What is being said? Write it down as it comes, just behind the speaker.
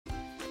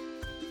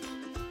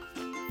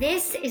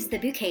This is The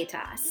Bouquet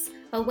Toss,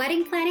 a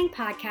wedding planning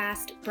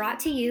podcast brought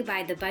to you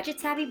by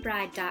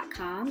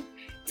thebudgetsavvybride.com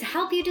to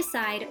help you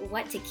decide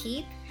what to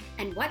keep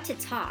and what to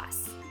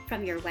toss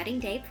from your wedding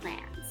day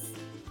plans.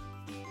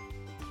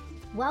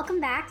 Welcome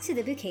back to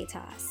The Bouquet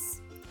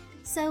Toss.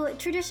 So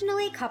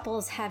traditionally,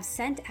 couples have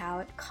sent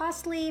out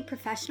costly,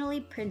 professionally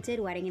printed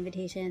wedding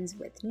invitations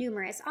with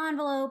numerous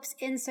envelopes,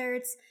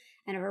 inserts,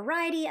 and a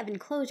variety of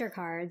enclosure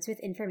cards with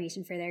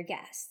information for their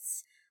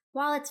guests.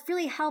 While it's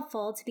really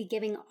helpful to be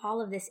giving all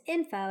of this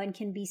info and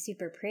can be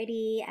super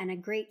pretty and a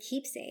great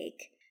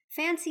keepsake,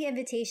 fancy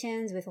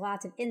invitations with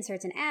lots of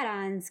inserts and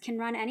add-ons can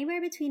run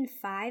anywhere between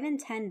 $5 and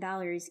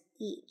 $10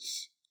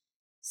 each.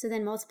 So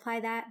then multiply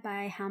that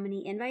by how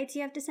many invites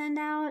you have to send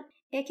out.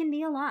 It can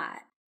be a lot.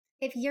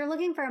 If you're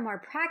looking for a more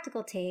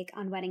practical take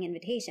on wedding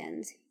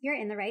invitations, you're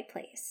in the right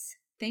place.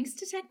 Thanks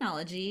to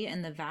technology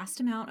and the vast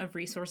amount of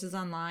resources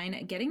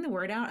online, getting the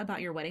word out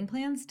about your wedding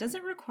plans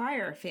doesn't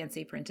require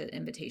fancy printed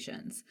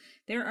invitations.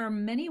 There are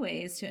many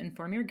ways to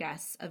inform your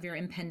guests of your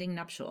impending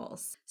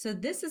nuptials. So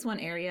this is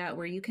one area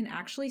where you can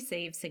actually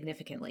save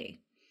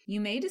significantly. You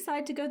may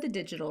decide to go the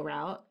digital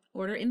route,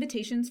 order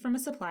invitations from a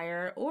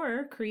supplier,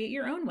 or create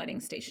your own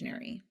wedding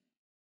stationery.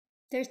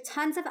 There's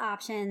tons of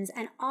options,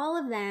 and all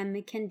of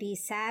them can be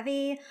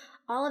savvy.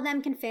 All of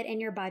them can fit in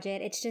your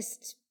budget. It's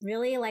just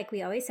really, like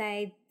we always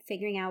say,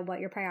 figuring out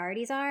what your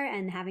priorities are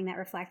and having that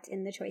reflect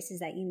in the choices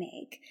that you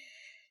make.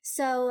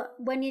 So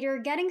when you're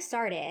getting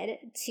started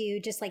to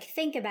just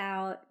think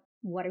about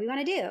what do we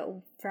want to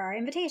do for our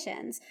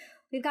invitations,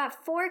 we've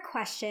got 4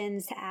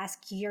 questions to ask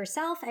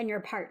yourself and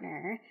your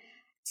partner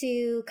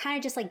to kind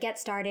of just get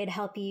started,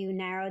 help you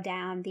narrow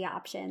down the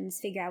options,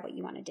 figure out what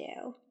you want to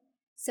do.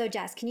 So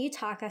Jess, can you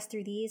talk us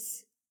through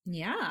these?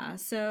 Yeah.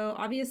 So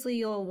obviously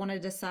you'll want to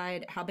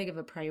decide how big of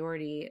a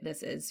priority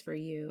this is for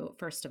you,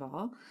 first of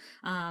all.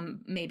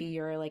 Maybe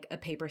you're a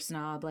paper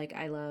snob.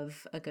 I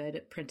love a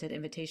good printed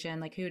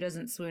invitation. Who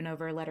doesn't swoon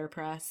over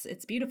letterpress?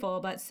 It's beautiful,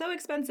 but so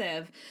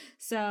expensive.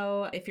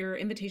 So if your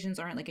invitations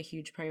aren't a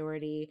huge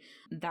priority,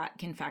 that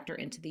can factor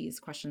into these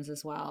questions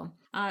as well.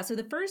 So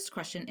the first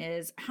question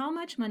is, how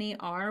much money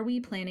are we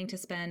planning to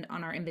spend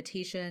on our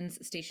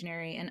invitations,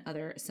 stationery, and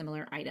other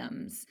similar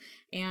items?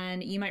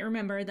 And you might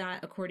remember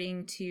that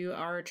according to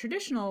our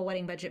traditional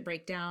wedding budget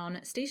breakdown,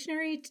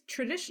 stationery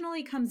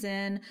traditionally comes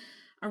in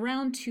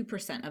around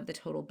 2% of the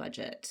total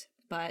budget.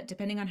 But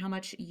depending on how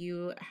much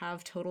you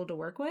have total to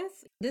work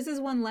with, this is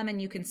one lemon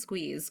you can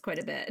squeeze quite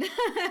a bit,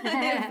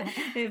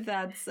 if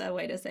that's a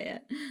way to say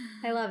it.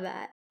 I love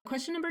that.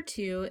 Question number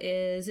 2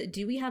 is,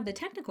 do we have the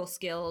technical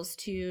skills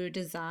to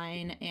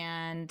design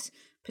and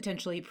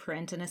potentially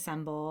print and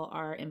assemble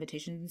our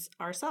invitations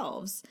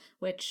ourselves?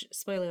 Which,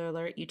 spoiler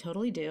alert, you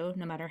totally do,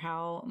 no matter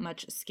how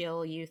much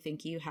skill you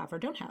think you have or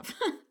don't have.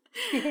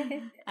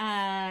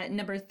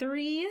 Number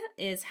 3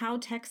 is, how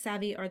tech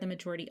savvy are the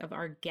majority of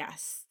our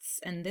guests?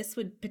 And this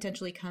would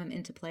potentially come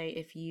into play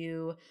if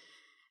you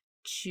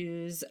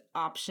choose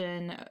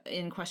option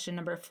in question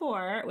number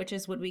 4, which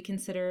is, would we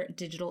consider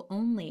digital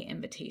only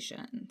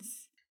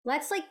invitations?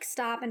 Let's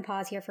stop and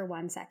pause here for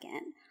 1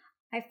 second.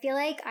 I feel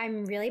like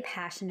I'm really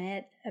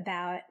passionate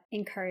about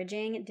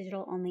encouraging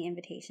digital only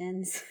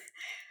invitations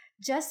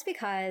just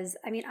because,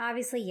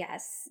 obviously,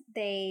 yes,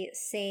 they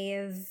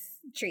save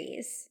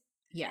trees.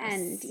 Yes.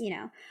 And,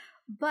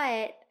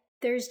 but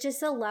there's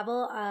just a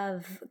level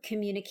of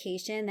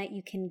communication that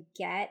you can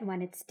get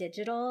when it's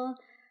digital,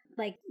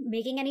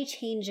 making any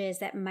changes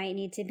that might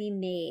need to be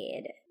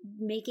made,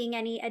 making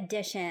any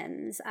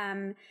additions.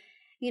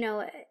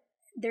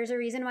 There's a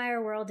reason why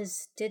our world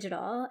is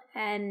digital,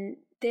 and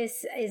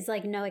this is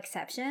no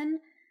exception.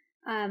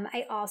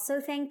 I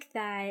also think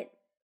that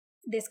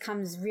this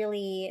comes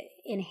really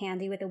in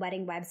handy with a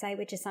wedding website,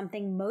 which is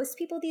something most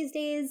people these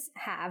days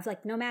have,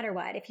 no matter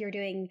what. If you're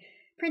doing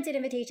printed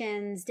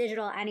invitations,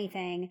 digital,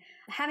 anything,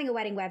 having a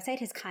wedding website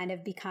has kind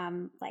of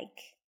become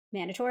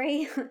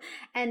mandatory.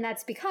 And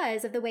that's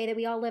because of the way that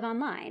we all live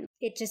online.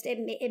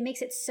 It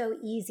makes it so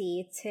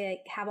easy to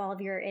have all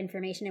of your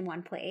information in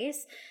one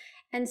place.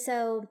 And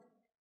so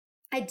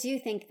I do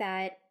think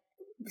that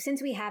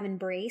since we have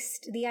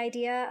embraced the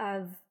idea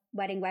of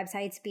wedding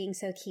websites being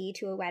so key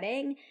to a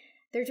wedding,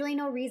 there's really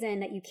no reason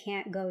that you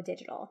can't go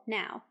digital.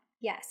 Now,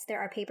 yes, there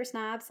are paper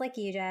snobs like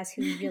you, Jess,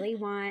 who really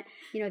want,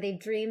 they've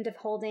dreamed of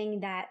holding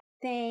that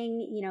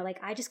thing.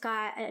 I just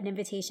got an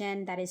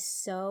invitation that is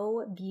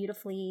so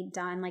beautifully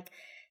done.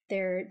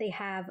 They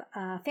have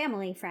a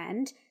family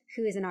friend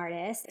who is an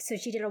artist. So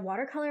she did a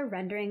watercolor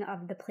rendering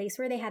of the place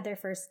where they had their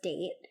first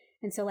date.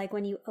 And so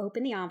when you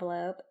open the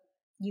envelope,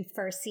 you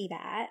first see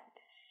that.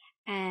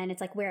 And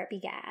it's where it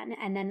began.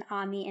 And then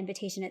on the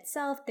invitation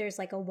itself, there's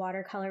a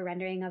watercolor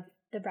rendering of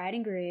the bride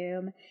and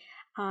groom.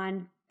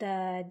 On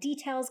the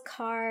details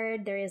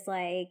card, there is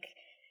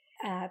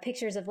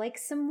pictures of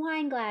some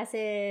wine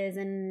glasses,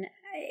 and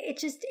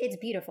it's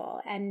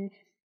beautiful. And,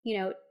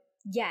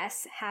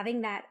 yes,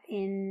 having that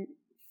in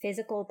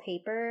physical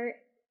paper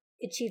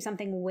achieves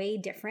something way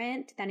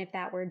different than if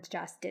that were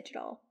just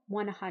digital,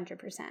 100%.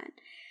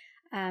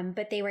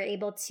 But they were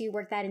able to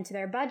work that into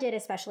their budget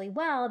especially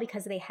well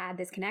because they had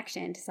this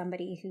connection to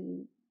somebody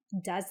who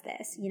does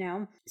this, you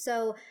know?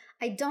 So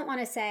I don't want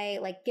to say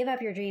like give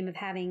up your dream of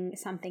having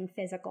something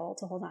physical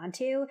to hold on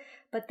to,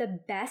 but the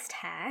best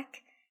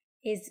hack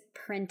is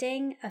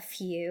printing a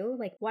few,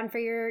 like one for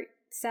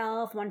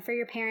yourself, one for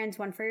your parents,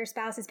 one for your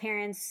spouse's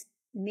parents,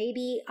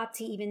 maybe up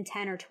to even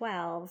 10 or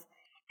 12,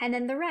 and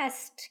then the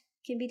rest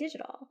can be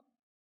digital.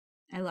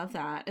 I love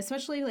that,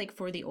 especially like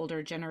for the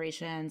older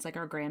generations, like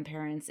our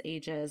grandparents'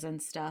 ages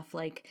and stuff,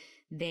 like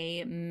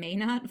they may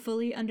not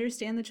fully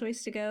understand the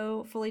choice to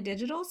go fully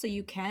digital. So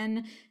you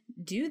can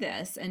do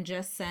this and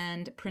just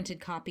send printed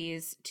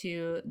copies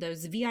to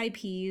those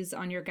VIPs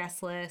on your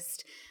guest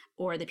list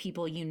or the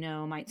people you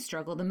know might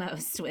struggle the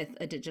most with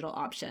a digital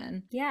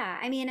option. Yeah.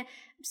 I mean,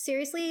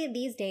 seriously,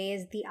 these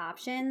days, the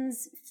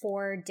options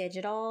for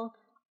digital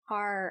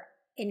are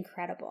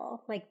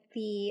incredible. Like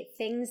the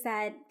things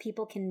that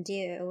people can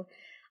do.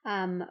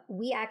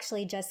 We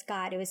actually just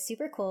it was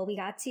super cool. We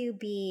got to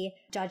be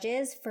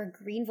judges for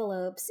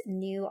Greenvelope's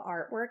new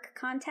artwork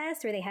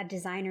contest where they had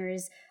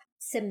designers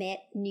submit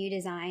new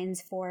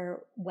designs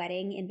for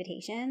wedding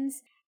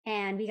invitations.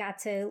 And we got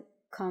to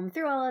comb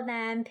through all of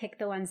them, pick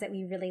the ones that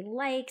we really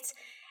liked.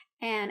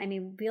 And I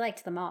mean, we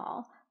liked them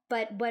all.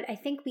 But what I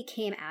think we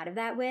came out of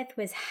that with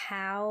was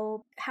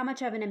how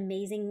much of an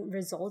amazing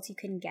result you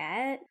can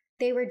get.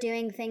 They were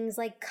doing things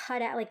like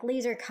cut out, like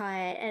laser cut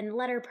and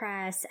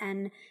letterpress,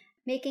 and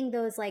making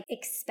those like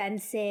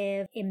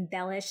expensive,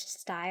 embellished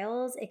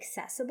styles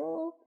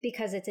accessible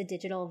because it's a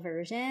digital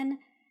version.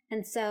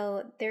 And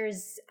so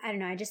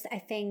I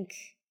think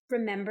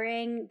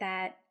remembering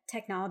that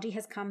technology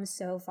has come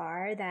so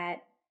far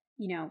that,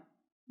 you know,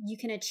 you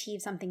can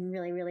achieve something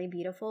really, really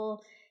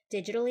beautiful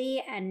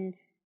digitally. And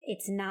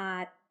it's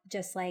not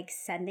just like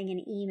sending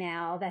an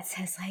email that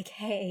says like,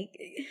 hey,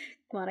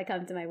 want to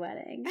come to my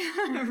wedding.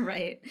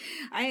 Right.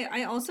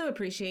 I also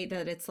appreciate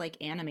that it's like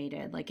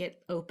animated, like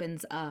it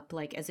opens up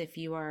like as if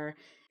you are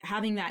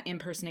having that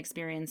in-person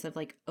experience of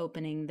like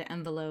opening the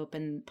envelope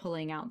and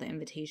pulling out the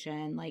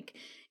invitation. Like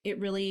it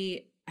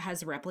really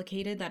has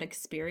replicated that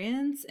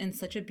experience in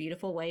such a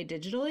beautiful way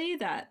digitally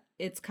that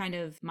it's kind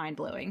of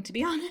mind-blowing, to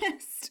be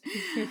honest.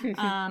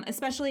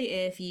 Especially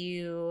if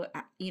you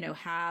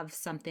have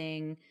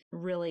something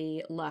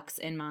really luxe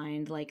in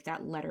mind, like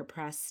that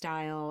letterpress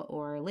style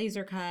or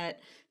laser cut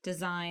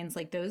designs.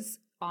 Like those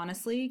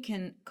honestly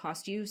can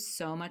cost you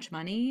so much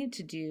money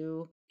to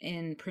do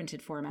in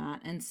printed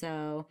format. And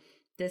so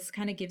this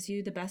kind of gives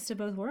you the best of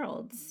both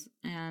worlds.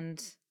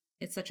 And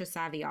it's such a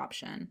savvy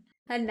option.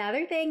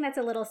 Another thing that's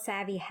a little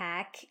savvy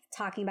hack,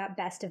 talking about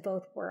best of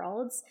both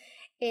worlds,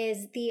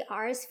 is the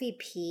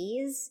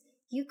RSVPs.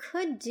 You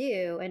could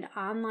do an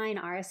online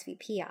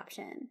RSVP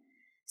option.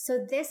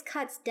 So this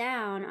cuts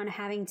down on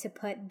having to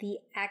put the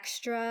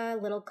extra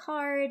little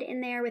card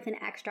in there with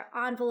an extra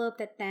envelope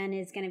that then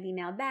is going to be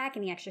mailed back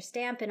and the extra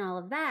stamp and all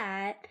of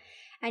that.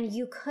 And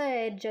you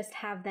could just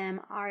have them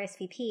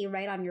RSVP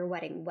right on your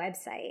wedding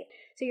website.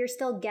 So you're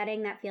still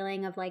getting that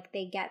feeling of like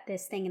they get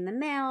this thing in the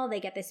mail, they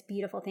get this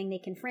beautiful thing they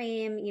can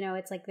frame, you know,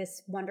 it's like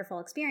this wonderful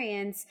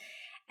experience.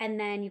 And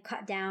then you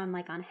cut down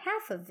like on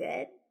half of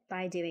it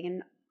by doing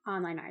an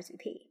online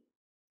RSVP.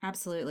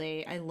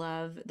 Absolutely. I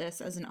love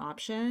this as an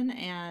option.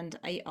 And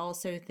I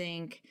also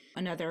think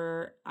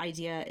another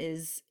idea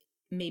is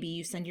maybe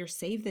you send your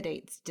save the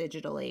dates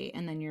digitally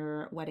and then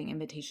your wedding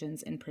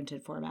invitations in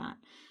printed format.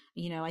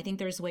 You know, I think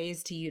there's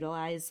ways to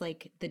utilize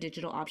like the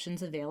digital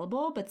options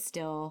available, but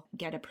still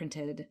get a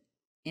printed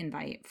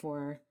invite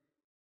for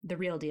the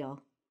real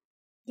deal.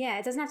 Yeah,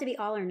 it doesn't have to be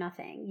all or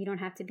nothing. You don't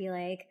have to be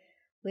like,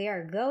 we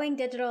are going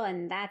digital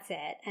and that's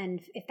it.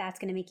 And if that's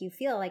going to make you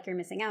feel like you're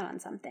missing out on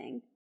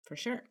something. For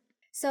sure.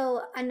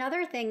 So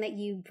another thing that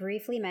you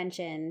briefly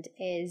mentioned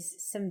is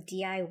some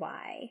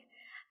DIY.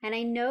 And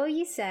I know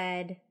you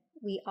said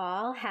we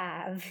all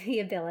have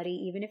the ability,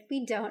 even if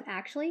we don't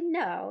actually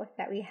know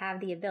that we have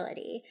the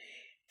ability.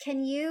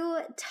 Can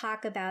you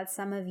talk about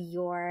some of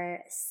your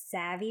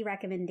savvy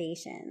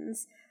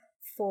recommendations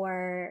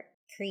for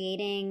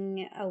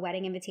creating a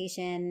wedding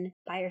invitation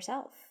by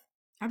yourself?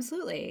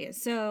 Absolutely.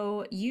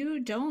 So you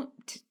don't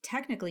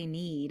technically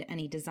need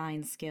any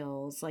design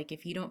skills. Like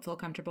if you don't feel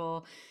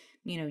comfortable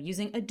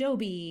using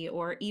Adobe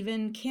or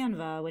even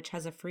Canva, which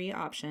has a free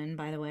option,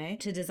 by the way,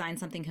 to design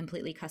something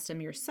completely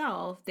custom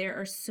yourself, there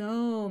are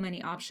so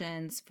many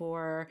options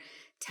for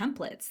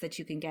templates that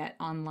you can get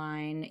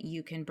online.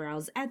 You can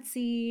browse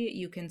Etsy,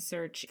 you can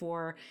search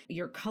for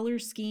your color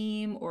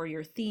scheme or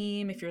your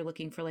theme if you're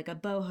looking for like a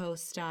boho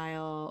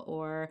style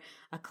or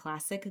a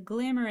classic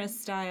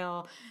glamorous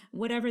style,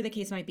 whatever the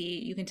case might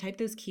be. You can type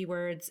those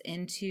keywords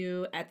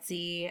into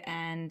Etsy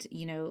and,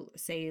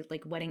 say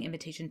like wedding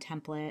invitation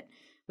template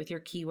with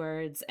your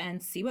keywords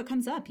and see what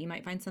comes up. You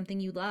might find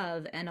something you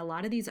love. And a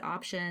lot of these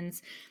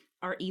options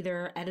are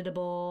either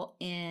editable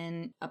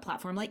in a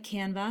platform like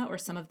Canva, or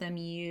some of them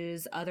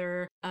use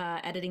other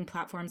editing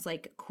platforms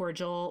like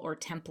Cordial or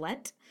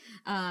Template.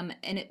 And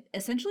it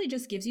essentially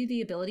just gives you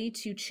the ability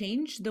to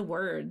change the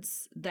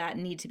words that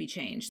need to be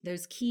changed,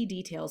 those key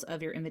details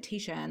of your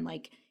invitation,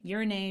 like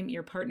your name,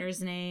 your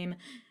partner's name,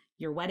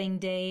 your wedding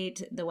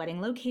date, the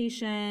wedding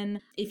location.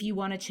 If you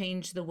want to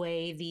change the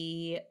way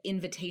the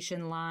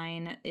invitation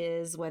line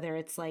is, whether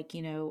it's like,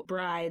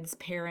 bride's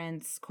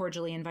parents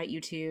cordially invite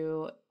you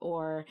to,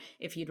 or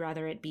if you'd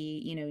rather it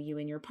be, you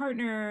and your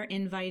partner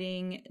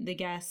inviting the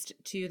guest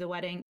to the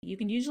wedding, you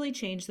can usually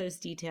change those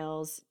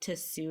details to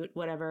suit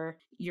whatever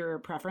your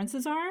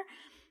preferences are.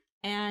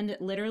 And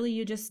literally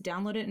you just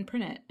download it and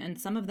print it. And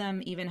some of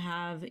them even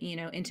have,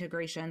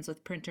 integrations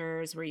with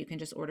printers where you can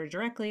just order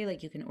directly,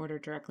 like you can order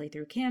directly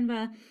through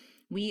Canva.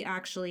 We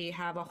actually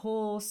have a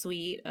whole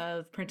suite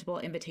of printable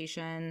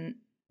invitation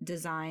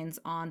designs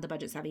on the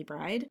Budget Savvy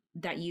Bride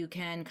that you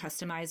can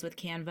customize with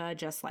Canva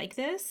just like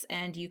this.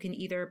 And you can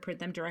either print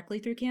them directly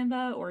through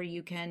Canva, or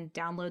you can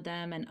download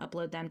them and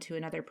upload them to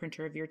another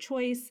printer of your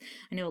choice.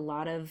 I know a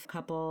lot of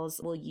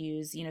couples will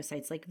use,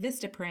 sites like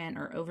Vistaprint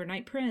or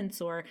Overnight Prints,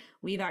 or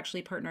we've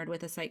actually partnered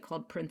with a site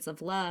called Prints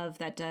of Love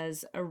that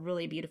does a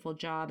really beautiful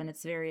job, and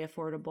it's very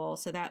affordable.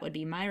 So that would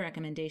be my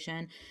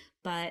recommendation.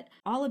 But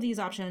all of these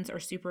options are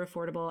super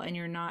affordable, and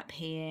you're not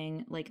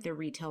paying like the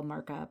retail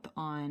markup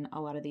on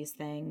a lot of these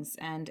things.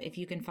 And if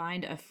you can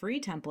find a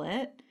free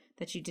template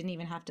that you didn't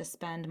even have to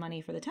spend money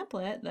for the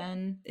template,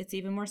 then it's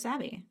even more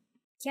savvy.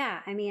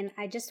 Yeah, I mean,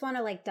 I just want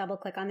to like double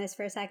click on this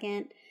for a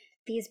second.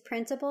 These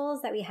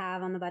printables that we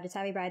have on the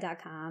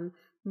budgetsavvybride.com,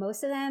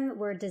 most of them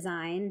were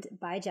designed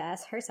by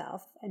Jess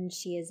herself, and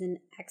she is an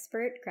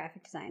expert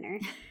graphic designer.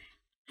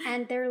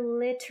 And they're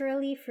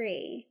literally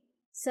free.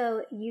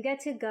 So you get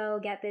to go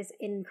get this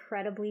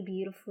incredibly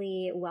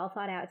beautifully well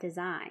thought out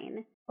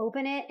design,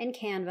 open it in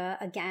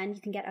Canva. Again, you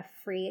can get a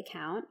free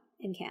account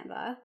in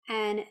Canva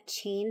and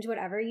change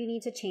whatever you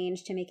need to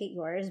change to make it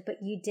yours,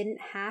 but you didn't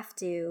have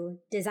to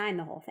design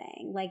the whole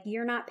thing. Like,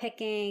 you're not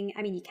picking,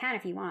 I mean, you can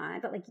if you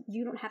want, but like,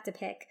 you don't have to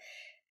pick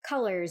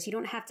colors. You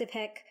don't have to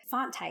pick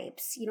font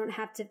types. You don't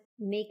have to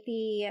make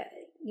the,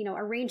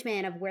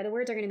 arrangement of where the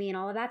words are going to be and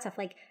all of that stuff.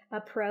 Like,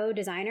 a pro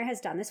designer has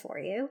done this for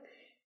you.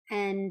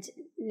 And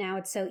now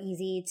it's so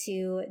easy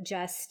to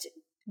just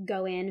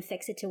go in,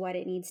 fix it to what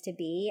it needs to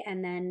be,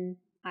 and then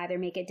either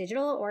make it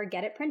digital or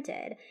get it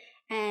printed.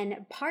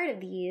 And part of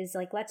these,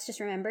 like, let's just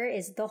remember,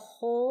 is the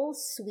whole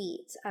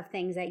suite of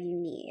things that you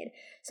need.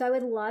 So I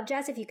would love,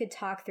 Jess, if you could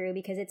talk through,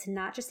 because it's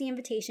not just the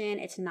invitation,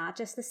 it's not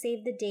just the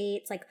save the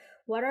dates. Like,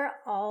 what are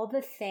all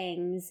the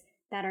things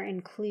that are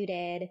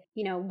included,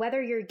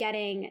 whether you're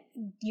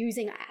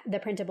using the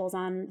printables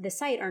on the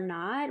site or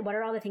not? What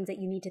are all the things that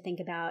you need to think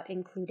about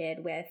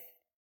included with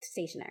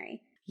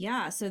stationery?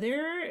 Yeah, so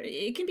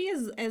it can be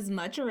as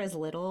much or as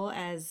little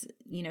as,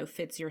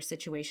 fits your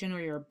situation or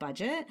your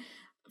budget,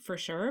 for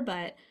sure.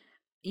 But,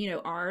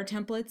 our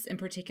templates in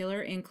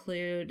particular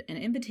include an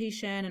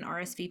invitation, an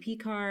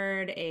RSVP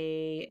card,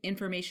 a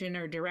information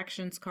or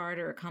directions card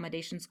or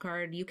accommodations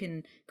card. You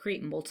can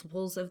create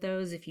multiples of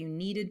those if you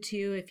needed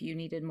to, if you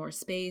needed more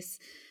space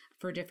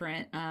for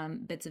different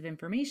bits of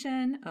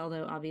information,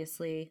 although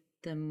obviously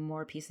the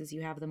more pieces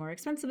you have, the more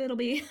expensive it'll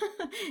be.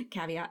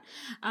 Caveat.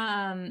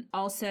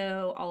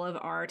 Also, all of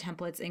our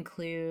templates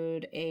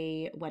include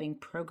a wedding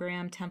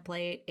program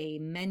template, a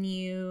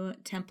menu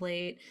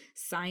template,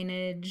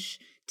 signage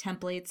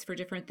templates for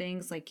different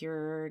things like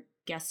your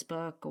guest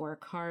book or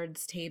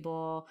cards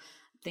table,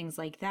 things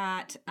like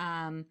that.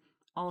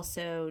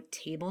 Also,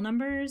 table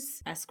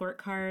numbers, escort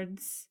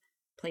cards,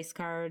 place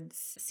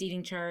cards,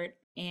 seating chart,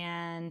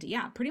 and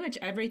yeah, pretty much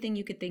everything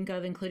you could think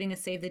of, including a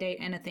save the date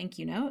and a thank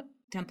you note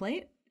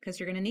template, because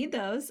you're going to need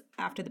those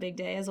after the big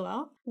day as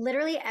well.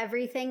 Literally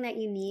everything that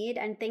you need,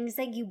 and things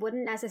that you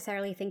wouldn't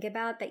necessarily think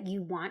about that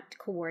you want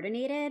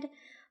coordinated.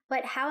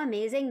 But how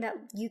amazing that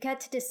you get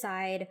to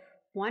decide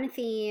one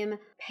theme,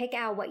 pick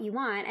out what you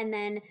want, and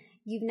then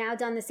you've now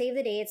done the save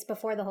the dates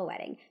before the whole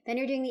wedding. Then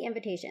you're doing the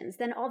invitations,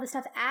 then all the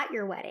stuff at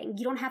your wedding.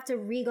 You don't have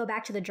to go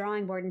back to the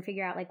drawing board and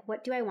figure out, like,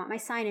 what do I want my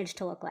signage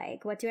to look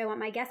like? What do I want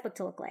my guest book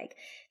to look like?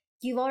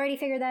 You've already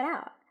figured that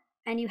out.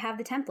 And you have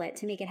the template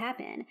to make it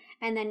happen.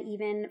 And then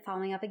even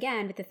following up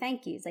again with the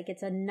thank yous, like,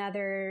 it's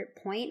another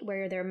point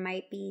where there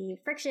might be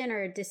friction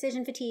or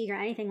decision fatigue or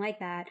anything like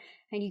that,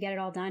 and you get it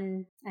all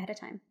done ahead of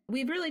time.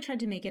 We've really tried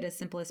to make it as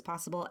simple as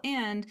possible.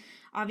 And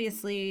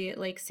obviously,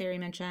 like Sari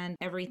mentioned,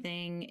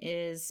 everything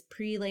is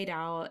pre-laid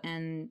out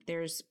and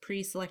there's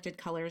pre-selected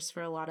colors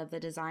for a lot of the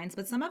designs,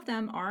 but some of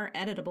them are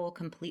editable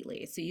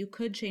completely. So you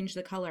could change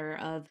the color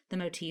of the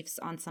motifs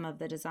on some of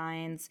the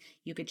designs.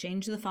 You could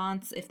change the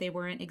fonts if they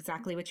weren't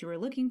exactly what you were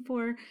looking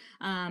for.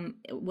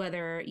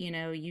 Whether,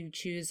 you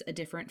choose a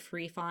different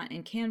free font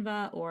in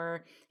Canva,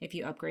 or if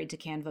you upgrade to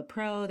Canva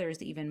Pro,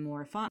 there's even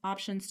more font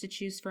options to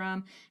choose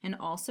from. And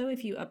also,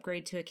 if you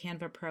upgrade to a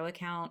Canva Pro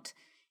account,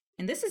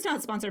 And this is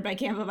not sponsored by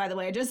Canva, by the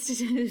way, just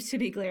to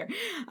be clear.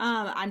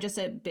 I'm just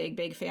a big,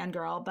 big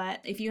fangirl.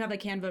 But if you have a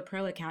Canva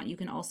Pro account, you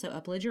can also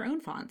upload your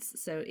own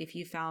fonts. So if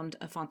you found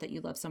a font that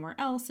you love somewhere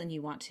else and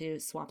you want to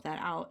swap that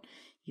out,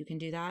 you can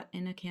do that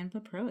in a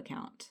Canva Pro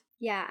account.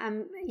 Yeah,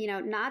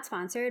 not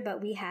sponsored, but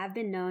we have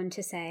been known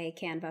to say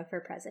Canva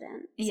for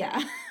president. So.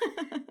 Yeah.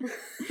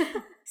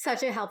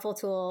 Such a helpful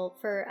tool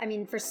for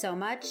so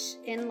much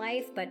in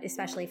life, but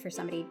especially for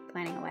somebody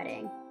planning a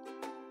wedding.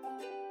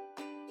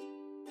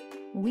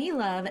 We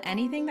love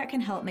anything that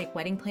can help make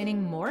wedding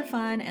planning more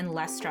fun and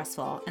less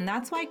stressful, and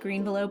that's why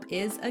Greenvelope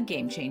is a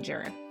game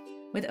changer.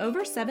 With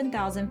over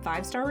 7,000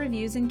 five-star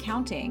reviews and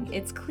counting,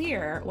 it's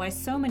clear why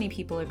so many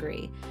people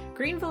agree.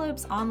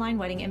 Greenvelope's online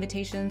wedding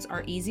invitations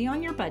are easy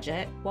on your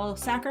budget while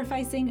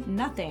sacrificing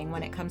nothing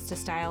when it comes to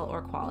style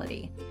or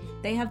quality.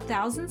 They have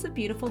thousands of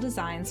beautiful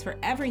designs for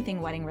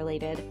everything wedding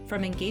related,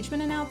 from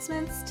engagement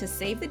announcements to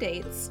save the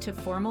dates to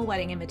formal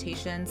wedding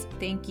invitations,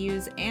 thank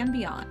yous, and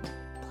beyond.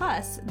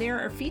 Plus, there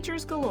are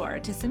features galore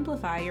to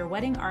simplify your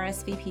wedding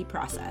RSVP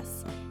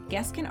process.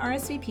 Guests can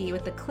RSVP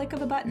with the click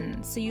of a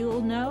button, so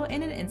you'll know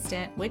in an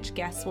instant which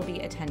guests will be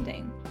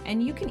attending.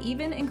 And you can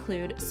even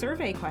include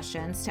survey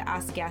questions to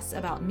ask guests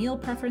about meal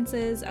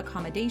preferences,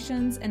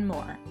 accommodations, and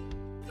more.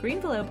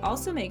 Greenvelope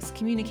also makes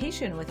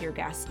communication with your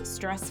guests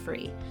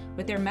stress-free.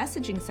 With their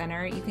messaging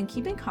center, you can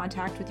keep in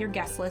contact with your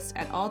guest list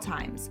at all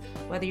times,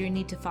 whether you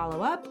need to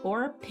follow up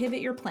or pivot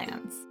your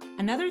plans.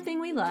 Another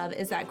thing we love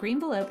is that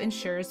Greenvelope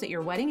ensures that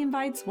your wedding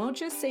invites won't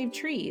just save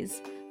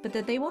trees, but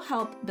that they will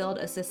help build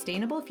a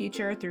sustainable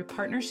future through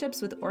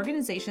partnerships with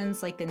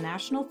organizations like the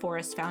National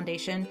Forest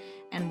Foundation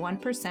and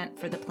 1%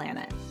 for the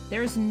Planet.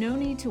 There is no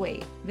need to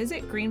wait.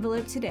 Visit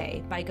Greenvelope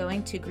today by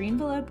going to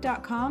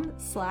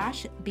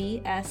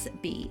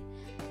greenvelope.com/BSB.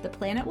 The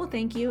planet will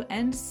thank you,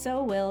 and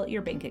so will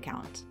your bank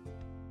account.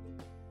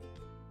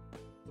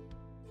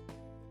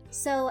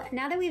 So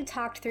now that we've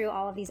talked through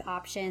all of these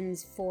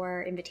options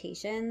for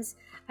invitations,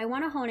 I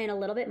want to hone in a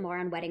little bit more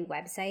on wedding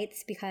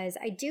websites, because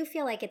I do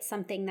feel like it's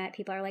something that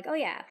people are like, oh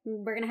yeah,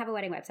 we're going to have a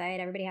wedding website.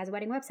 Everybody has a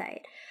wedding website.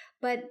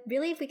 But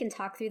really, if we can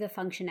talk through the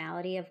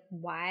functionality of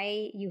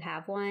why you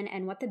have one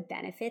and what the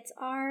benefits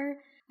are.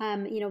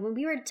 When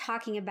we were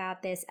talking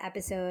about this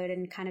episode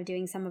and kind of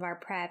doing some of our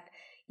prep,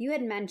 you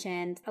had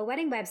mentioned a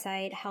wedding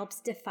website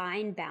helps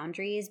define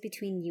boundaries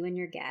between you and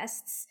your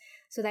guests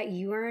so that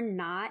you are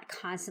not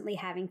constantly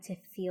having to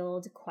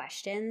field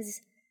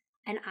questions.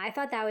 And I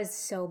thought that was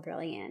so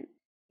brilliant.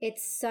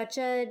 It's such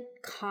a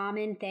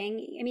common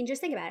thing. I mean,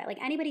 just think about it.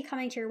 Like, anybody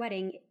coming to your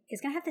wedding is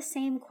going to have the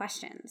same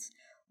questions.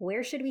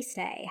 Where should we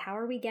stay? How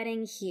are we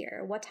getting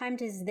here? What time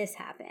does this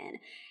happen?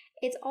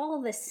 It's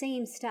all the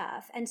same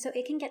stuff. And so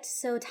it can get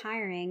so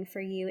tiring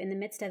for you in the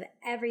midst of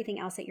everything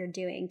else that you're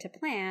doing to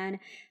plan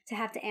to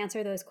have to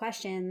answer those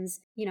questions,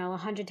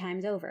 100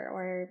 times over,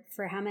 or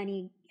for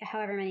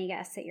however many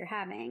guests that you're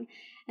having.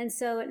 And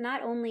so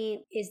not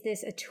only is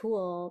this a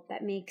tool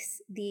that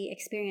makes the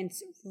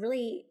experience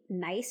really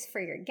nice for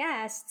your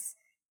guests,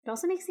 it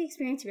also makes the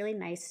experience really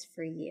nice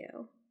for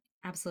you.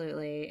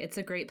 Absolutely. It's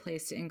a great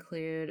place to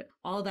include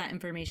all that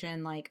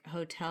information, like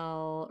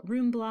hotel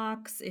room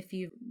blocks, if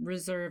you've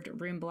reserved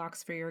room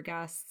blocks for your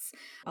guests.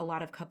 A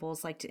lot of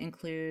couples like to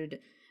include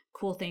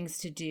cool things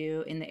to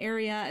do in the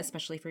area,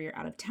 especially for your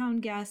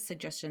out-of-town guests,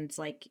 suggestions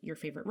like your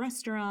favorite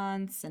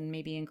restaurants, and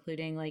maybe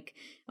including like,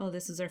 oh,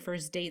 this is our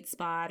first date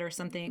spot or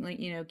something, like,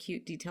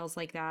 cute details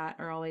like that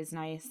are always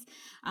nice.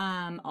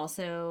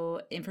 Also,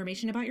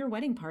 information about your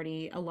wedding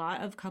party. A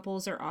lot of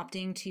couples are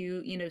opting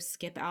to,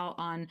 skip out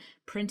on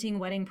printing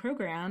wedding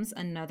programs,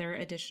 another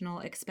additional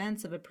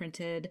expense of a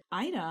printed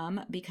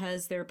item,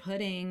 because they're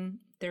putting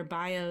their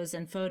bios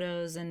and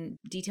photos and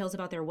details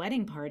about their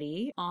wedding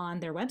party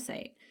on their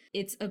website.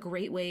 It's a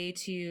great way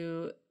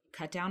to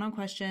cut down on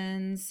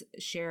questions,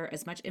 share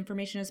as much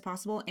information as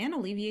possible, and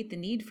alleviate the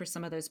need for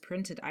some of those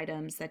printed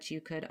items that you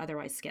could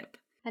otherwise skip.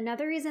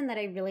 Another reason that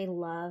I really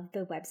love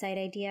the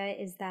website idea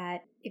is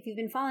that if you've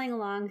been following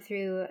along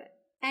through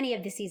any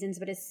of the seasons,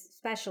 but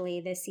especially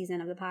this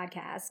season of the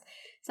podcast,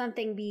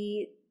 something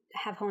we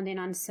have honed in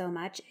on so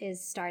much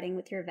is starting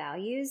with your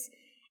values.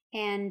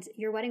 And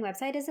your wedding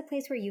website is a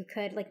place where you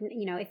could,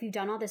 if you've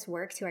done all this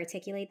work to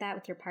articulate that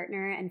with your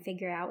partner and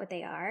figure out what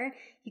they are,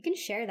 you can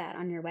share that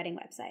on your wedding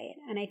website.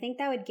 And I think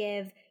that would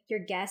give your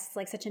guests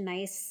such a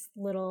nice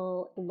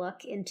little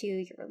look into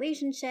your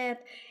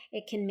relationship.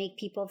 It can make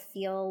people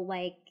feel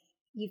like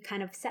you've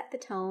kind of set the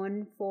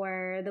tone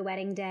for the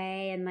wedding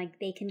day, and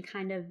they can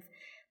kind of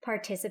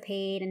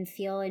participate and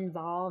feel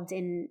involved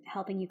in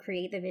helping you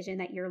create the vision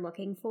that you're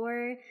looking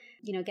for.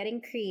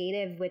 Getting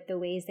creative with the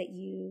ways that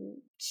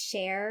you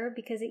share,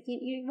 because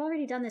you've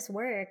already done this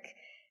work.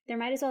 There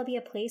might as well be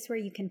a place where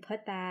you can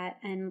put that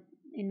and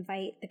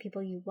invite the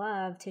people you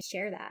love to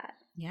share that.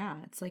 Yeah,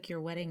 it's like your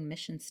wedding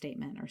mission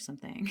statement or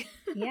something.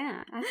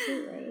 Yeah,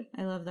 absolutely.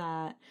 I love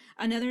that.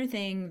 Another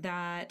thing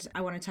that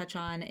I want to touch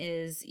on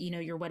is,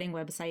 your wedding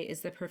website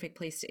is the perfect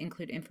place to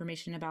include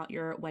information about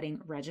your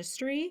wedding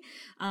registry.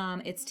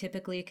 It's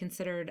typically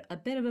considered a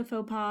bit of a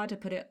faux pas to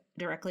put it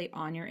directly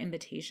on your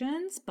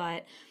invitations,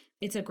 but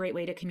it's a great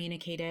way to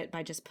communicate it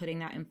by just putting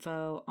that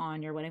info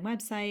on your wedding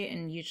website.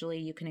 And usually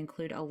you can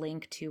include a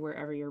link to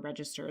wherever you're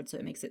registered. So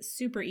it makes it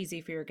super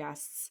easy for your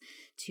guests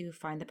to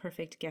find the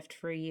perfect gift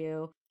for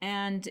you.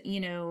 And,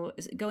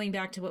 going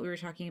back to what we were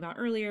talking about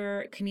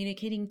earlier,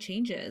 communicating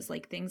changes,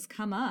 like things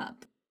come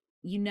up.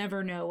 You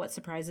never know what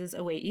surprises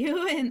await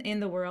you in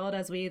the world,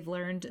 as we've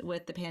learned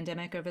with the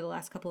pandemic over the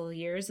last couple of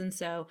years. And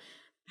so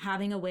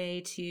having a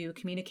way to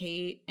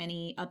communicate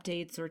any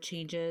updates or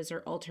changes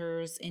or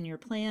alters in your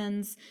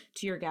plans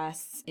to your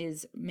guests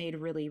is made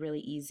really, really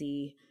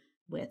easy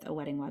with a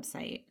wedding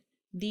website.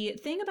 The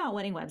thing about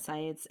wedding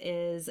websites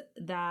is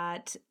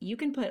that you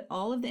can put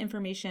all of the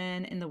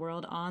information in the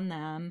world on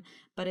them,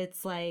 but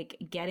it's like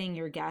getting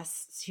your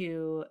guests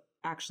to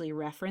actually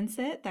reference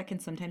it. That can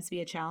sometimes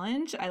be a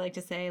challenge. I like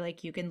to say,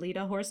 like, you can lead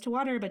a horse to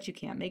water, but you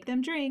can't make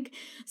them drink.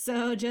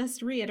 So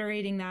just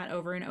reiterating that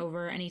over and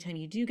over anytime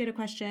you do get a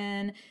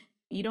question.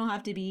 You don't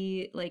have to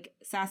be like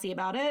sassy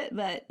about it,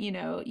 but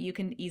you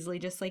can easily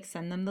just like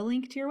send them the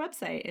link to your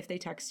website if they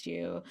text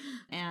you.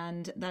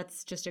 And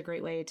that's just a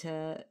great way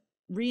to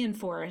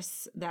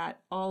reinforce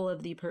that all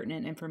of the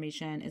pertinent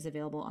information is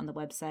available on the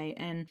website.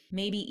 And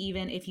maybe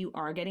even if you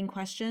are getting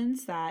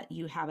questions that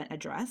you haven't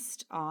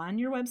addressed on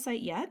your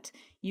website yet,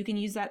 you can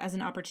use that as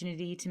an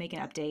opportunity to make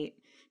an update,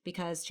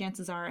 because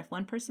chances are if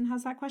one person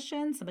has that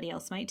question, somebody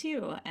else might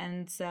too.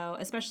 And so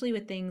especially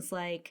with things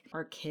like,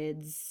 are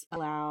kids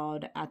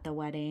allowed at the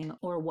wedding,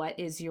 or what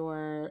is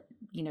your,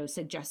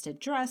 suggested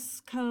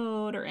dress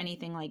code or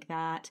anything like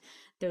that,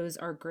 those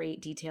are great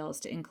details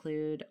to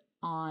include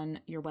on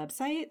your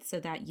website so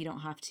that you don't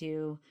have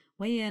to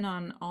weigh in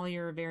on all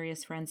your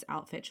various friends'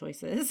 outfit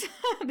choices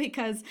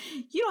because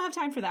you don't have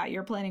time for that.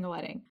 You're planning a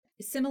wedding.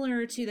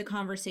 Similar to the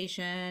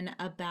conversation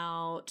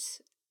about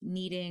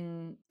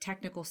needing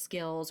technical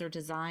skills or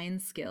design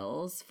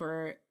skills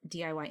for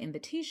DIY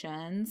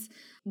invitations,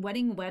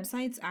 wedding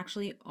websites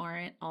actually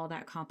aren't all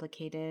that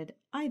complicated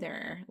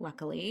either.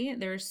 Luckily,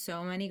 there's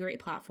so many great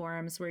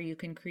platforms where you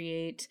can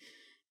create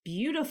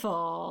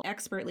beautiful,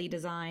 expertly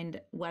designed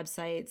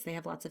websites. They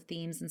have lots of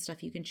themes and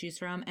stuff you can choose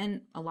from,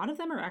 and a lot of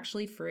them are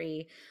actually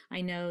free.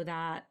 I know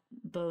that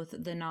both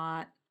The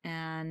Knot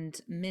and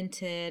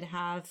Minted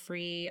have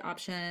free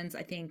options.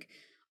 I think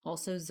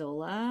also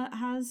Zola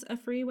has a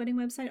free wedding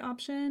website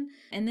option.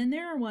 And then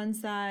there are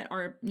ones that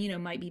are,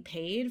 might be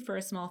paid for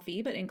a small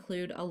fee, but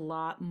include a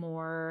lot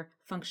more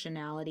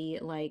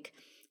functionality, like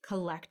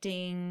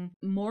collecting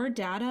more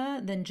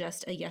data than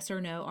just a yes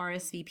or no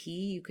RSVP.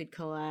 You could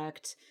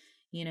collect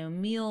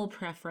meal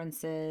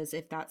preferences,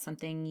 if that's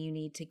something you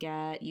need to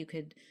get. You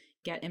could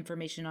get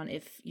information on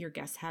if your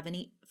guests have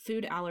any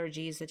food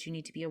allergies that you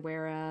need to be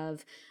aware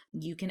of.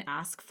 You can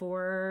ask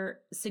for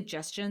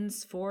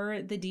suggestions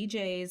for the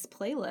DJ's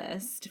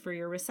playlist for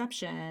your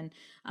reception.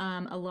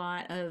 A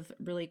lot of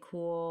really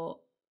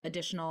cool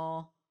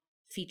additional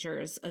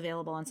features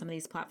available on some of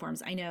these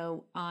platforms. I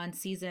know on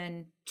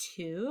season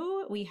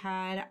 2, we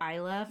had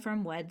Isla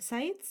from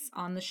WedSites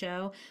on the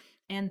show,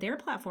 and their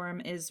platform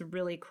is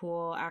really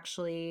cool.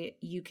 Actually,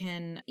 you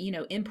can,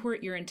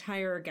 import your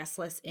entire guest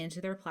list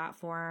into their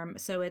platform.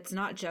 So it's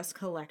not just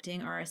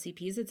collecting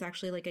RSVPs, it's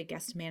actually like a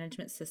guest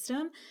management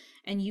system.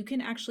 And you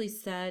can actually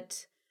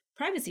set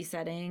privacy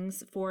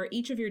settings for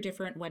each of your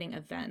different wedding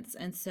events.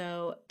 And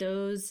so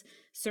those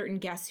certain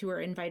guests who are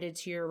invited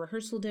to your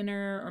rehearsal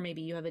dinner, or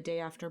maybe you have a day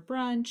after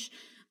brunch,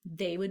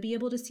 they would be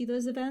able to see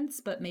those events,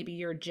 but maybe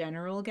your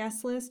general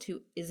guest list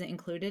who isn't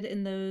included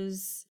in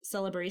those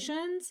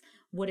celebrations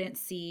wouldn't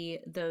see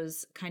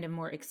those kind of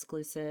more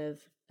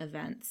exclusive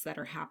events that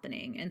are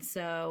happening. And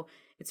so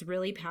it's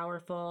really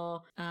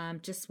powerful.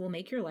 Just will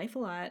make your life a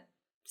lot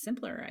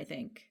simpler, I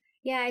think.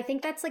 Yeah, I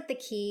think that's like the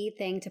key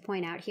thing to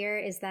point out here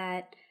is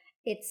that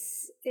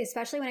it's,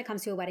 especially when it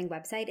comes to a wedding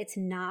website, it's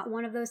not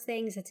one of those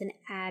things that's an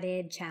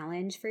added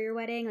challenge for your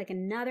wedding, like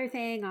another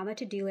thing on the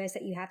to-do list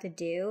that you have to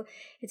do.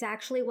 It's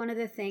actually one of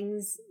the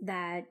things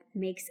that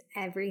makes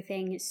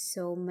everything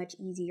so much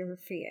easier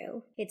for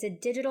you. It's a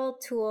digital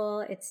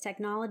tool. It's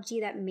technology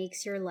that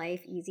makes your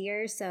life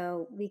easier.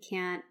 So we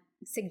can't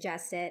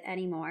suggest it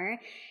anymore.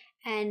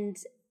 And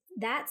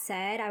that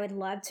said, I would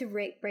love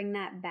to bring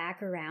that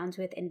back around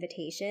with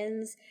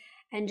invitations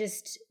and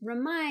just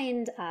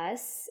remind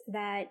us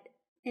that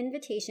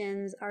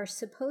invitations are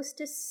supposed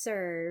to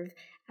serve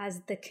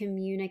as the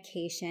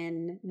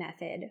communication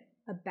method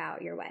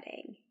about your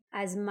wedding.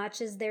 As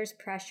much as there's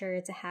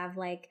pressure to have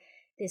like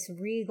this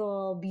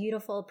regal,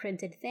 beautiful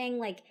printed thing,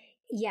 like,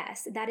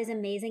 yes, that is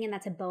amazing and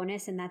that's a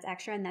bonus and that's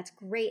extra and that's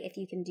great if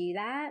you can do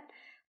that.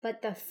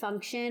 But the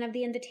function of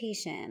the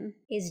invitation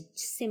is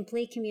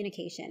simply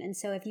communication. And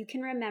so if you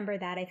can remember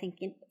that, I think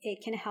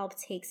it can help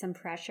take some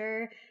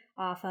pressure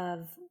off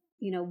of,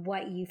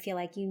 what you feel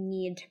like you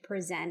need to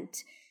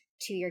present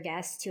to your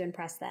guests to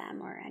impress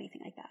them or anything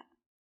like that.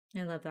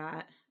 I love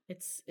that.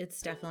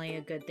 It's definitely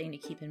a good thing to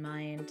keep in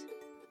mind.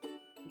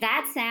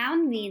 That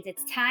sound means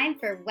it's time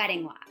for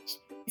Wedding Watch,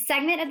 a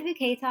segment of the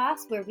Bouquet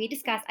Talks where we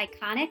discuss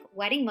iconic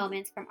wedding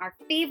moments from our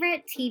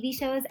favorite TV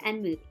shows and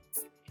movies.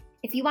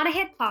 If you want to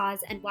hit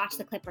pause and watch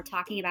the clip we're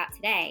talking about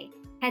today,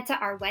 head to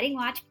our Wedding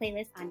Watch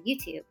playlist on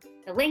YouTube.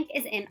 The link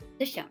is in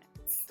the show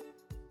notes.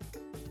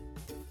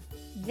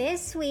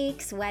 This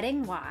week's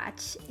Wedding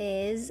Watch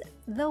is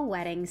The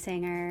Wedding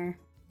Singer.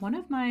 One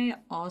of my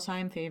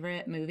all-time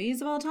favorite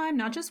movies of all time,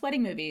 not just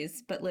wedding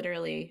movies, but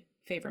literally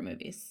favorite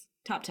movies.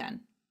 Top 10,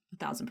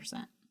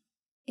 1,000%.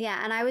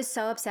 Yeah, and I was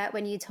so upset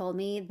when you told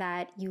me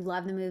that you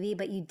love the movie,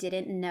 but you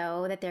didn't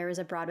know that there was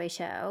a Broadway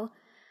show.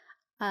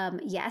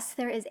 Yes,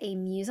 there is a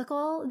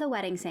musical, The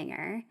Wedding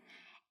Singer.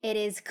 It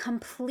is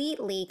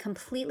completely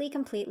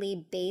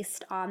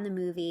based on the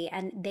movie,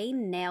 and they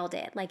nailed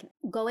it. Like,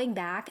 going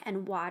back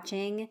and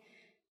watching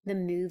the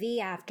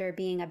movie after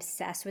being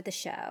obsessed with the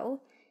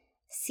show,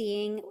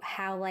 seeing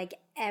how like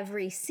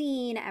every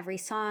scene, every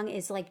song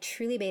is like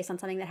truly based on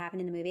something that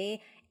happened in the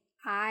movie.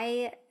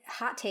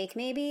 Hot take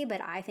maybe,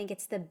 but I think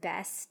it's the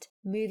best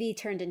movie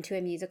turned into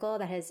a musical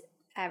that has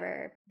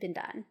ever been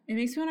done. It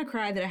makes me want to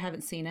cry that I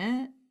haven't seen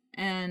it.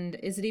 And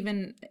is it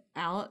even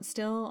out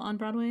still on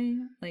Broadway?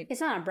 Like,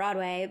 it's not on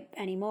Broadway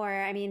anymore.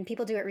 I mean,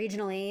 people do it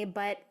regionally,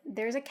 but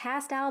there's a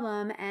cast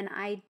album and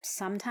I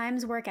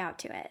sometimes work out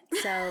to it.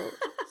 So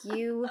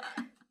you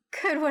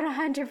could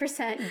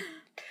 100%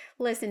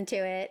 listen to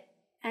it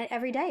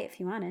every day if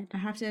you wanted. I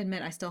have to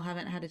admit, I still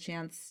haven't had a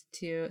chance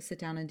to sit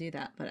down and do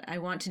that, but I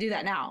want to do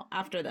that now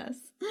after this.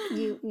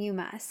 You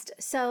must.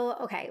 So,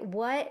 okay,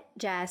 what,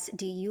 Jess,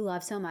 do you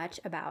love so much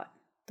about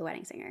The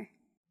Wedding Singer?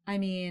 I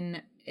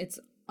mean, it's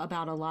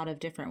about a lot of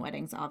different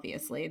weddings,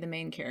 obviously. The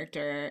main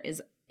character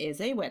is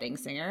a wedding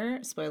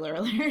singer. Spoiler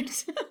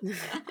alert.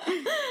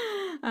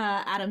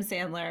 Adam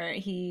Sandler,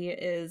 he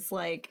is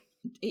like,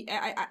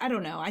 I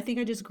don't know. I think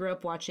I just grew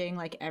up watching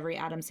like every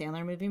Adam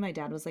Sandler movie. My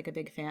dad was like a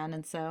big fan.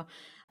 And so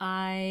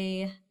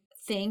I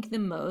think the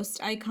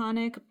most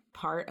iconic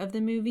part of the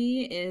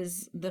movie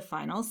is the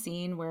final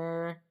scene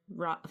where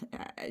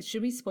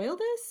should we spoil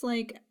this?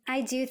 Like,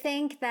 I do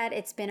think that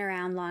it's been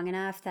around long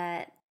enough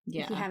that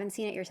yeah. If you haven't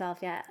seen it yourself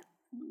yet,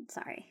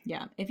 sorry.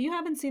 Yeah. If you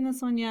haven't seen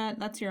this one yet,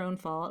 that's your own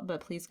fault,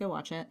 but please go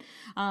watch it.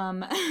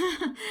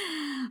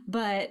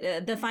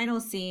 But the final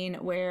scene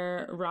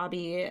where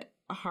Robbie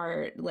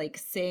Hart like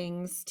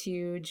sings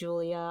to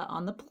Julia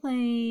on the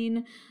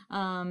plane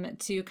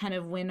to kind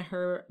of win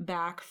her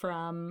back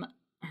from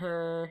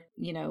her,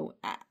 you know,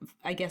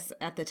 I guess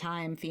at the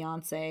time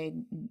fiance.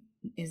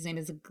 His name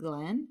is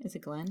Glenn. Is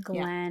it Glenn?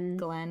 Glenn. Yeah.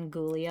 Glenn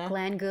Gulia.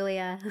 Glenn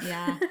Gulia.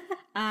 Yeah.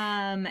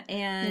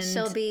 And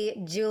she'll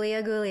be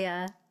Julia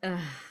Gulia.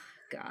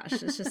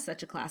 Gosh, it's just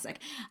such a classic.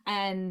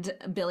 And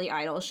Billy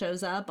Idol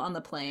shows up on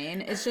the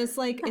plane. It's just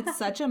like, it's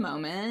such a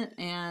moment.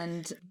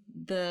 And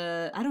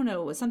I don't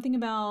know, something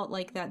about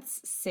like that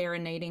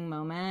serenading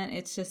moment.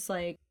 It's just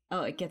like,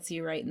 oh, it gets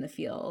you right in the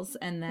feels.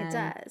 And then it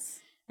does.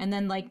 And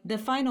then like the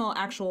final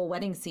actual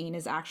wedding scene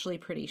is actually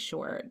pretty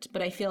short,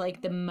 but I feel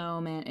like the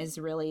moment is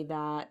really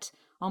that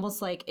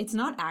almost like it's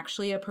not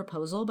actually a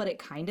proposal, but it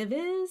kind of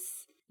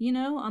is, you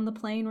know, on the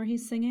plane where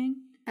he's singing.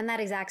 And that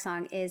exact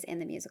song is in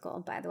the musical,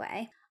 by the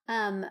way.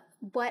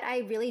 What I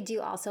really do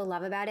also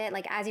love about it,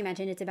 like as you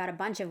mentioned, it's about a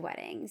bunch of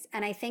weddings.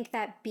 And I think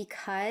that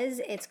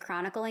because it's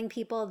chronicling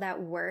people that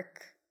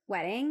work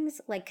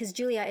weddings, like because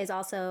Julia is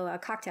also a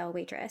cocktail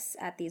waitress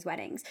at these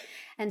weddings.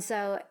 And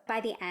so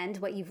by the end,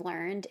 what you've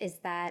learned is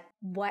that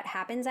what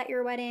happens at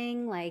your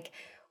wedding, like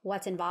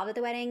what's involved at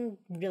the wedding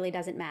really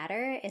doesn't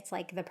matter. It's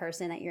like the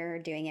person that you're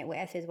doing it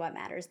with is what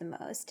matters the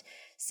most.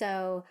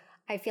 So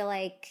I feel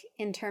like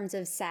in terms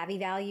of savvy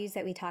values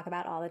that we talk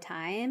about all the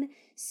time,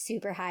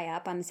 super high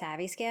up on the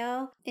savvy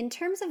scale. In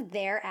terms of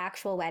their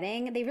actual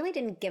wedding, they really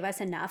didn't give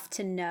us enough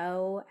to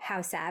know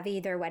how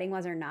savvy their wedding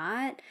was or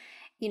not.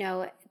 You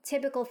know,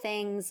 typical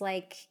things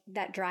like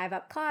that drive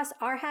up costs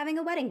are having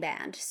a wedding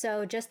band.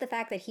 So just the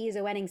fact that he's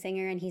a wedding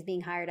singer and he's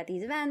being hired at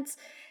these events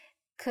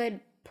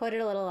could put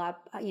it a little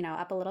up, you know,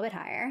 up a little bit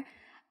higher.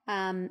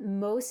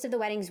 Most of the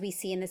weddings we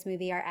see in this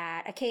movie are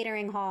at a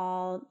catering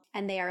hall,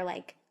 and they are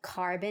like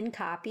carbon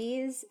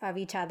copies of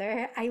each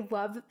other. I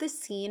love the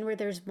scene where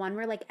there's one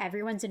where like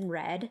everyone's in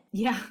red.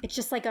 Yeah. It's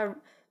just like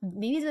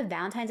maybe it's a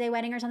Valentine's Day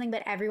wedding or something,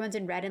 but everyone's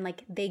in red and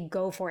like they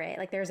go for it.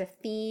 Like there's a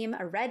theme,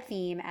 a red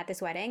theme at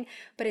this wedding,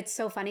 but it's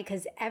so funny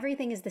because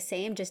everything is the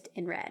same, just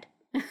in red.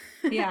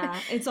 Yeah.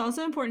 It's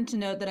also important to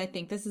note that I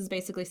think this is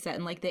basically set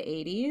in like the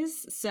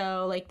 80s.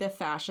 So like the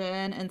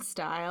fashion and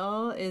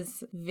style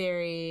is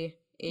very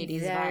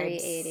 80s very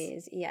vibes.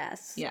 80s.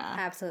 Yes. Yeah.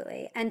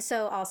 Absolutely. And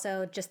so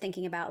also just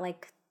thinking about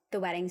like the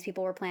weddings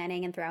people were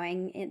planning and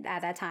throwing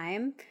at that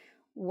time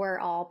were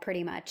all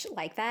pretty much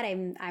like that.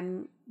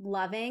 I'm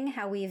loving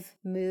how we've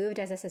moved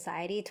as a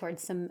society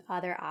towards some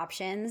other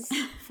options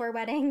for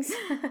weddings.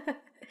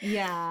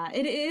 Yeah,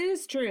 it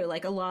is true.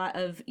 Like a lot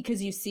of,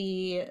 because you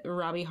see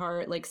Robbie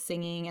Hart like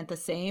singing at the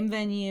same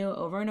venue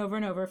over and over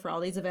and over for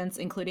all these events,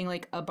 including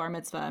like a bar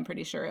mitzvah, I'm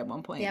pretty sure at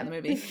one point in the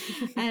movie.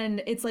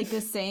 And it's like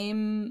the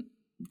same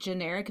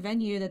generic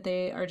venue that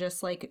they are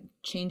just like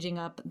changing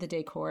up the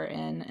decor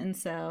in. And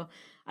so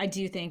I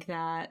do think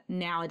that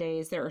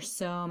nowadays there are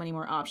so many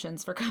more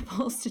options for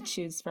couples to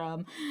choose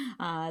from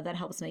that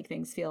helps make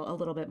things feel a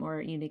little bit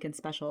more unique and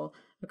special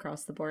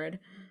across the board.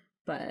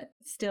 But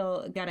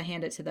still got to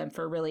hand it to them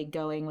for really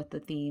going with the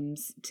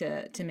themes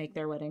to make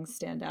their weddings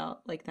stand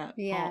out, like that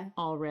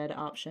all red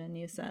option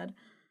you said.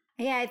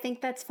 Yeah, I think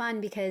that's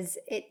fun because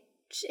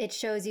it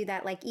shows you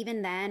that like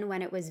even then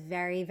when it was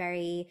very,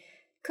 very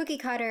cookie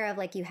cutter of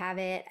like you have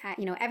it at,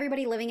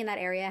 everybody living in that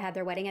area had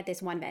their wedding at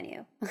this one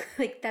venue.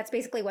 Like that's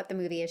basically what the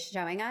movie is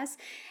showing us.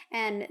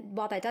 And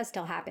while that does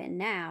still happen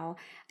now,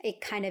 it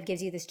kind of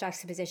gives you this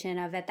juxtaposition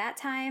of at that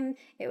time,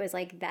 it was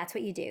like, that's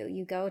what you do.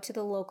 You go to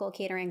the local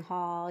catering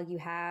hall, you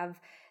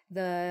have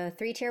the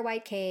 3-tier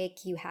white cake,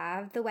 you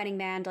have the wedding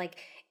band, like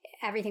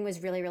everything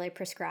was really, really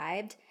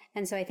prescribed.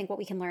 And so I think what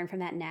we can learn from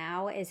that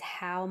now is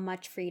how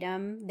much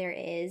freedom there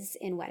is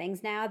in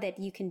weddings now that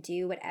you can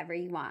do whatever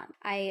you want.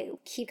 I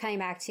keep coming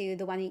back to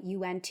the one that you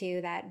went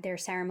to that their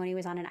ceremony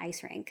was on an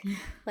ice rink.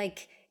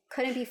 Like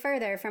couldn't be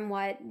further from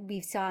what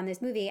we saw in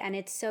this movie. And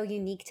it's so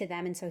unique to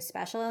them and so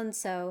special. And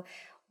so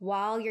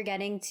while you're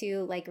getting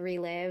to like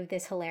relive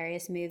this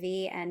hilarious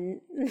movie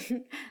and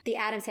the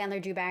Adam Sandler,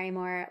 Drew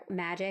Barrymore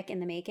magic in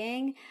the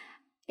making,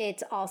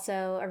 it's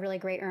also a really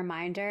great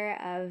reminder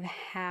of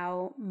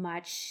how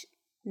much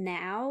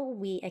now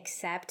we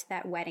accept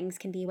that weddings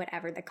can be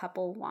whatever the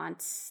couple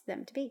wants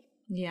them to be.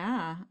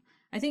 Yeah.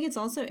 I think it's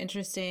also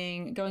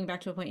interesting, going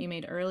back to a point you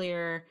made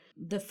earlier,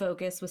 the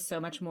focus was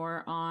so much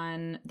more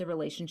on the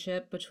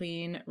relationship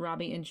between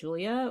Robbie and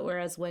Julia,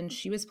 whereas when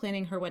she was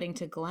planning her wedding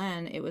to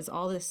Glenn, it was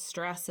all this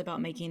stress about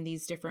making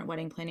these different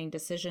wedding planning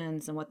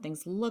decisions and what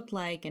things looked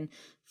like and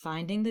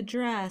finding the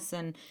dress.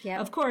 And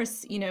of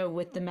course,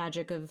 with the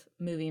magic of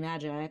movie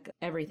magic,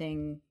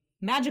 everything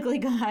magically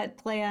got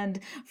planned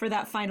for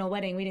that final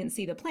wedding. We didn't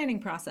see the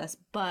planning process,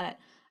 but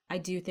I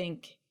do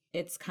think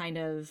it's kind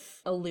of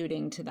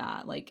alluding to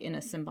that, like in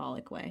a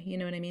symbolic way. You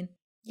know what I mean?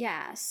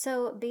 Yeah.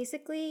 So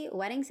basically,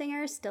 Wedding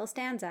Singer still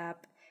stands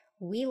up.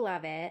 We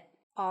love it.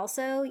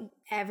 Also,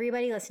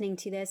 everybody listening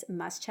to this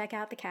must check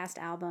out the cast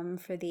album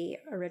for the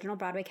original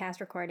Broadway cast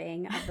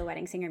recording of the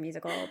Wedding Singer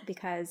musical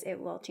because it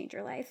will change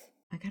your life.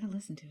 I gotta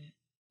listen to it.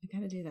 I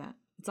gotta do that.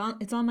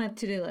 It's on my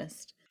to-do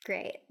list.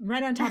 Great.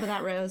 Right on top of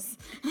that, Rose.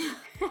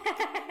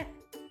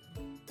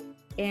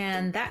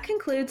 And that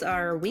concludes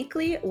our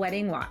weekly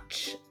Wedding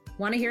Watch.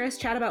 Want to hear us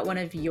chat about one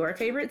of your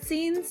favorite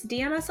scenes?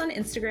 DM us on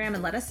Instagram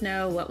and let us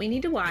know what we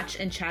need to watch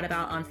and chat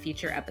about on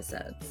future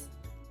episodes.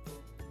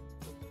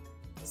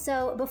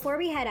 So before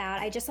we head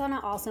out, I just want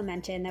to also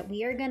mention that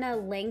we are going to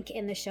link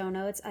in the show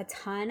notes a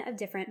ton of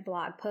different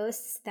blog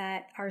posts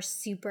that are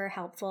super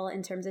helpful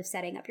in terms of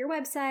setting up your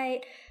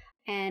website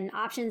and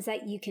options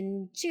that you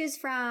can choose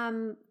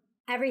from,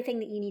 everything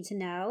that you need to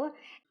know.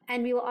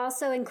 And we will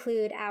also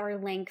include our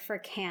link for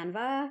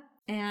Canva.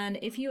 And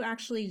if you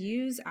actually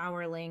use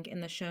our link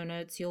in the show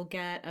notes, you'll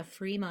get a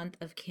free month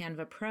of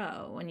Canva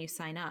Pro when you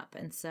sign up.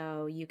 And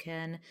so you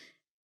can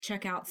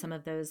check out some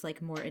of those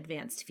like more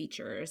advanced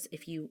features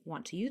if you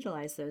want to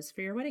utilize those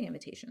for your wedding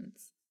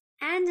invitations.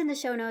 And in the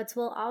show notes,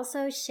 we'll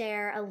also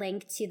share a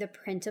link to the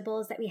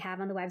printables that we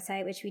have on the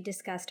website, which we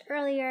discussed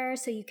earlier.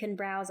 So you can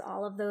browse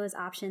all of those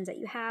options that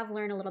you have,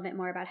 learn a little bit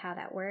more about how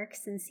that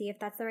works, and see if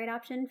that's the right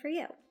option for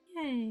you.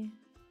 Yay.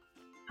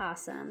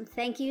 Awesome.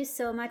 Thank you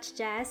so much,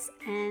 Jess.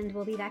 And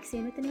we'll be back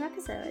soon with a new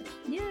episode.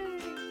 Yay.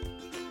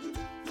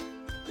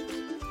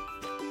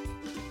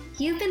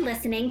 You've been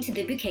listening to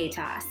The Bouquet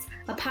Toss,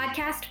 a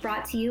podcast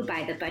brought to you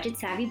by The Budget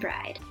Savvy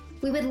Bride.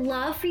 We would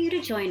love for you to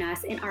join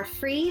us in our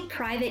free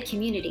private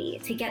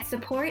community to get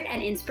support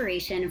and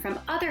inspiration from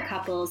other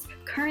couples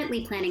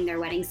currently planning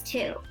their weddings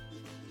too.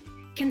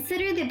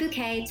 Consider the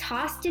bouquet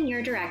tossed in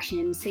your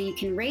direction so you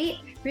can rate,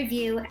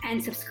 review,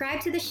 and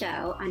subscribe to the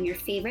show on your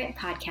favorite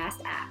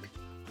podcast app.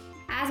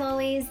 As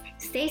always,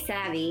 stay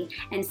savvy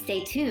and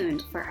stay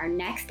tuned for our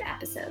next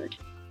episode.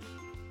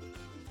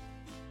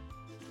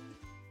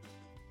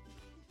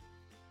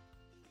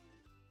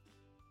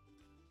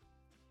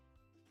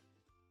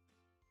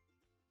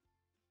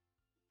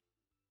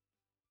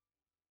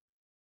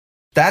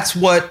 That's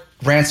what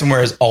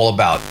ransomware is all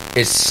about.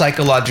 It's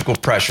psychological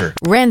pressure.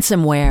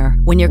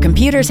 Ransomware, when your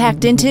computer's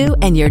hacked into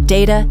and your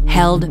data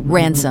held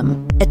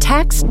ransom.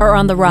 Attacks are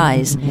on the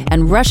rise,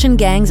 and Russian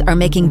gangs are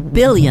making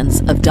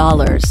billions of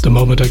dollars. The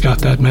moment I got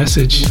that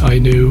message, I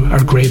knew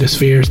our greatest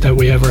fears that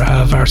we ever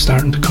have are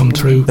starting to come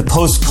true. The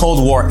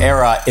post-Cold War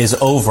era is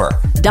over.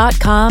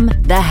 .com,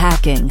 The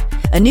Hacking.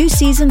 A new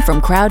season from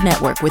Crowd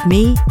Network with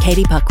me,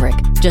 Katie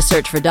Puckrick. Just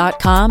search for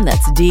 .com,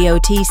 that's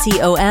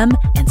DOTCOM,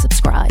 and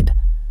subscribe.